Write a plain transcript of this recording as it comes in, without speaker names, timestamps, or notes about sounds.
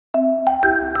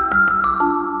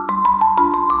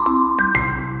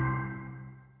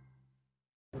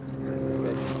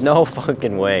No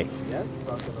fucking way. Yes,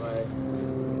 fucking way.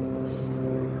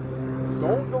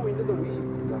 Don't go into the weeds, you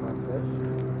dumbass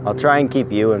fish. I'll try and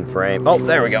keep you in frame. Oh,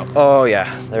 there we go. Oh,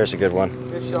 yeah. There's a good one.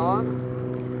 Fish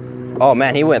on. Oh,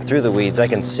 man, he went through the weeds. I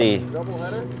can see. Double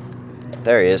header.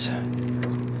 There he is.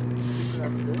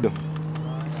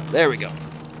 There we go.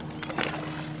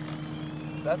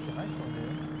 That's a nice one,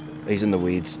 dude. He's in the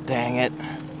weeds. Dang it.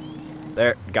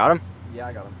 There. Got him? Yeah,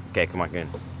 I got him. Okay, come on, get in.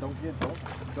 Don't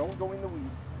go in the weeds.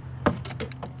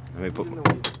 Let me put. He's in the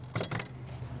weeds.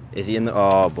 Is he in the?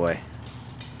 Oh boy. I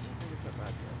think it's that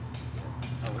bad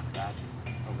yet. Oh, it's bad.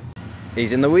 Oh, it's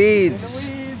He's in the weeds.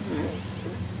 in the weeds.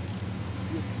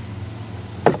 You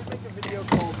can make a video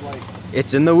called like.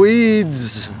 It's in the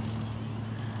weeds.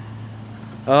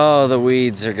 Oh, the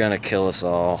weeds are gonna kill us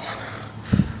all.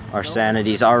 Our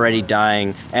sanity's already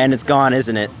dying, and it's gone,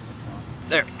 isn't it?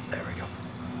 There we go.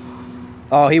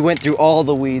 Oh, he went through all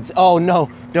the weeds. Oh no,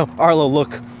 Arlo,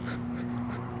 look.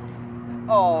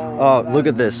 Oh, look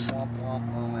at this.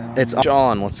 It's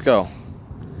John, let's go.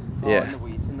 Oh, yeah. In the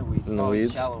weeds, in the weeds. In the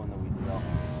weeds? It's shallow in the weeds, though.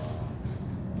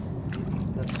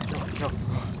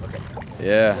 Okay.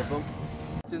 Yeah.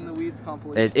 It's in the weeds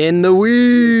compilation. In the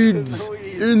weeds.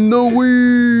 In the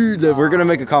weeds. We're gonna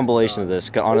make a compilation of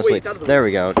this. Honestly, there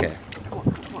we go. Okay. Come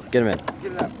on. Get him in.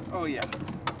 Get it out. Oh yeah.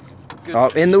 Good. Oh,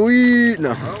 in the weed.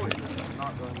 No. Oh, it's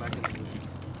not going back in the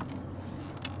weeds.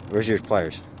 Where's your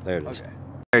pliers? There it is. Okay.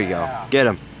 There you go. Get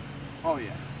him. Oh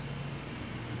yeah.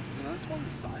 You know, this one's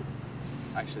size.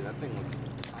 Actually, that thing looks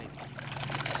tiny.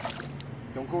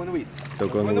 Don't go in the weeds.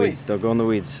 Don't go in the weeds. Don't go in the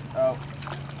weeds. Oh.